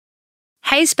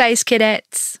Hey Space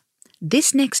Cadets!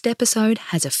 This next episode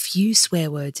has a few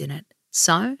swear words in it,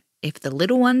 so if the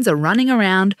little ones are running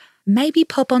around, maybe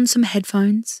pop on some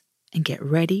headphones and get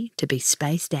ready to be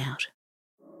spaced out.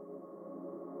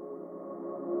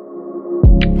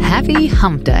 Happy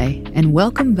Hump Day and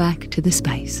welcome back to The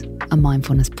Space, a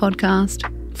mindfulness podcast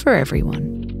for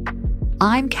everyone.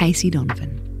 I'm Casey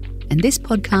Donovan, and this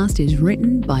podcast is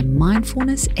written by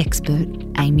mindfulness expert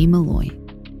Amy Molloy.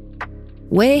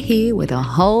 We're here with a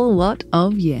whole lot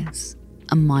of yes,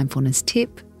 a mindfulness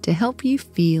tip to help you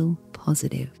feel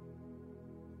positive.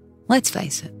 Let's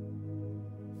face it,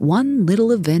 one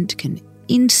little event can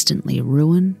instantly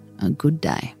ruin a good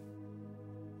day.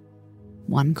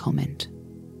 One comment,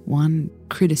 one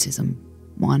criticism,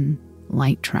 one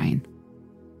late train.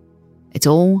 It's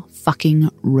all fucking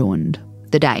ruined.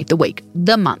 The day, the week,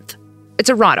 the month. It's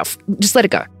a write-off. Just let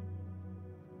it go.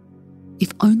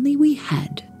 If only we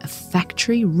had a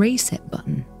factory reset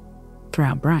button for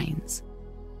our brains.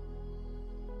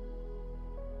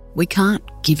 We can't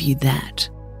give you that,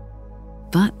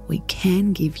 but we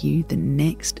can give you the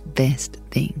next best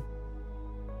thing.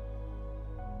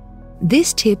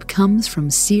 This tip comes from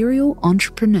serial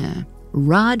entrepreneur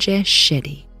Rajesh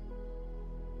Shetty.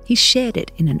 He shared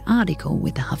it in an article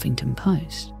with the Huffington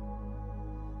Post.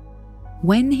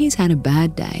 When he's had a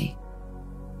bad day,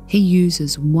 he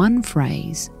uses one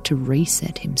phrase to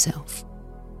reset himself.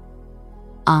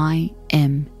 I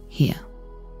am here.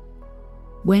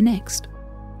 Where next?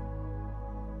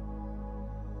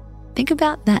 Think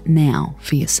about that now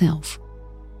for yourself.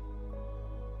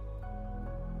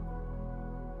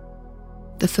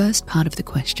 The first part of the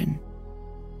question,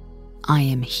 I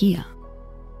am here,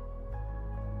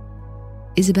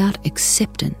 is about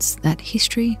acceptance that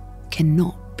history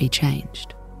cannot be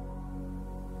changed.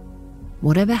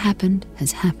 Whatever happened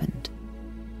has happened.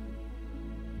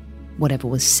 Whatever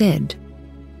was said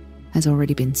has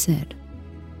already been said.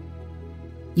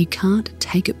 You can't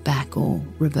take it back or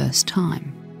reverse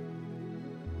time.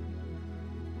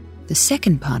 The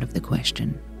second part of the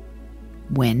question,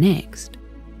 where next,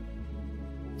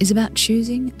 is about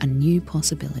choosing a new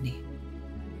possibility.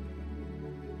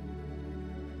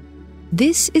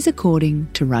 This is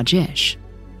according to Rajesh.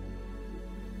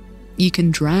 You can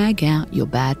drag out your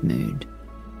bad mood.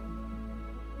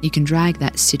 You can drag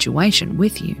that situation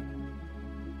with you.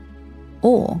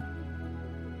 Or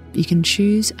you can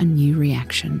choose a new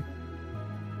reaction.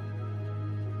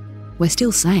 We're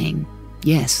still saying,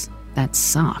 yes, that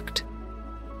sucked.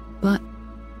 But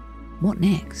what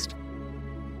next?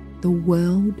 The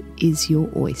world is your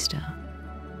oyster.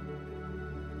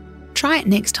 Try it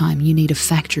next time you need a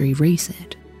factory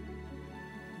reset.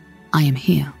 I am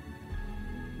here.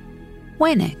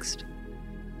 Where next?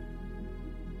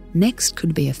 Next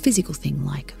could be a physical thing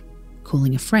like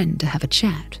calling a friend to have a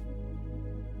chat.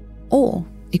 Or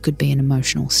it could be an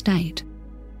emotional state.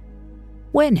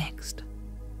 Where next?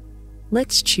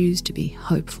 Let's choose to be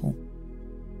hopeful.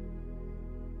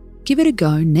 Give it a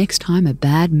go next time a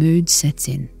bad mood sets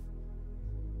in.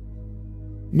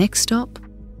 Next stop,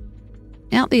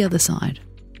 out the other side.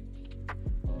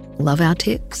 Love our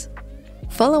tips?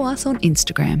 Follow us on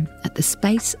Instagram at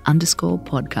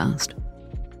 @thespace_podcast.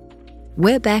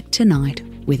 We're back tonight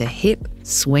with a hip,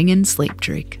 swingin' sleep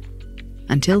trick.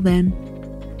 Until then,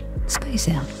 space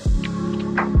out.